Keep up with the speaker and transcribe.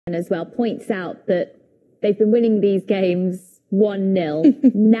as well points out that they've been winning these games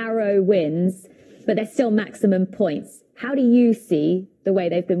 1-0, narrow wins, but they're still maximum points. How do you see the way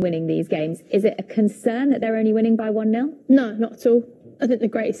they've been winning these games? Is it a concern that they're only winning by 1-0? No, not at all. I think the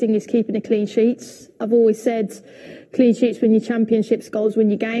greatest thing is keeping the clean sheets. I've always said clean sheets win your championships, goals win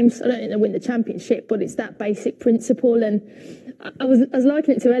your games. I don't think they win the championship, but it's that basic principle. And I was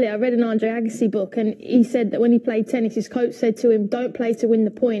likening it to earlier. I read an Andre Agassi book, and he said that when he played tennis, his coach said to him, don't play to win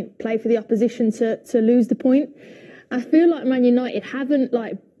the point, play for the opposition to lose the point. I feel like Man United haven't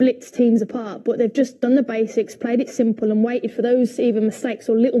blitzed teams apart, but they've just done the basics, played it simple and waited for those either mistakes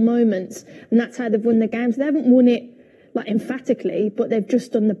or little moments, and that's how they've won the games. They haven't won it emphatically, but they've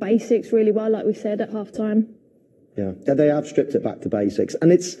just done the basics really well, like we said at half time. Yeah, they have stripped it back to basics.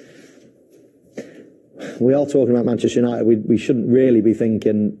 And we are talking about Manchester United. We shouldn't really be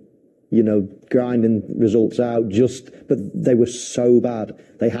thinking, grinding results out, but they were so bad.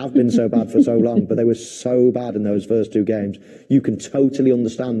 They have been so bad for so long, but they were so bad in those first two games. You can totally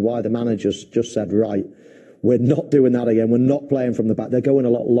understand why the managers just said, right, we're not doing that again. We're not playing from the back. They're going a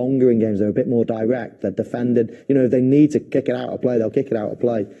lot longer in games. They're a bit more direct. They're defended. If they need to kick it out of play, they'll kick it out of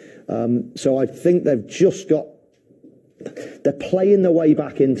play. So I think they've just they're playing their way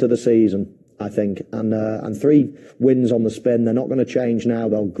back into the season, I think. And 3 wins on the spin. They're not going to change now.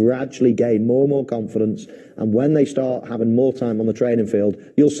 They'll gradually gain more and more confidence. And when they start having more time on the training field,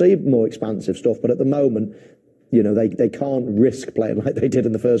 you'll see more expansive stuff. But at the moment, they can't risk playing like they did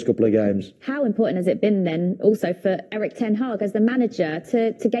in the first couple of games. How important has it been then also for Erik ten Hag as the manager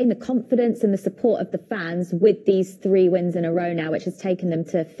to gain the confidence and the support of the fans with these 3 wins in a row now, which has taken them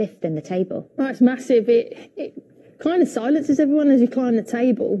to 5th in the table? Oh, it's massive. It kind of silences everyone as you climb the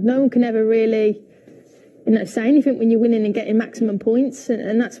table. No one can ever really say anything when you're winning and getting maximum points,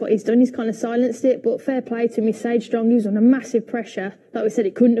 and that's what he's done. He's kind of silenced it, but fair play to him. He stayed strong. He was under massive pressure. Like we said,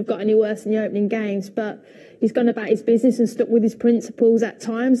 it couldn't have got any worse in the opening games, but he's gone about his business and stuck with his principles at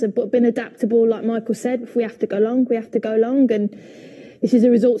times, but been adaptable. Like Michael said, if we have to go long, we have to go long, and this is a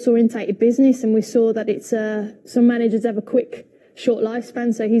results-orientated business, and we saw that it's some managers have a quick, short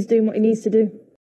lifespan, so he's doing what he needs to do.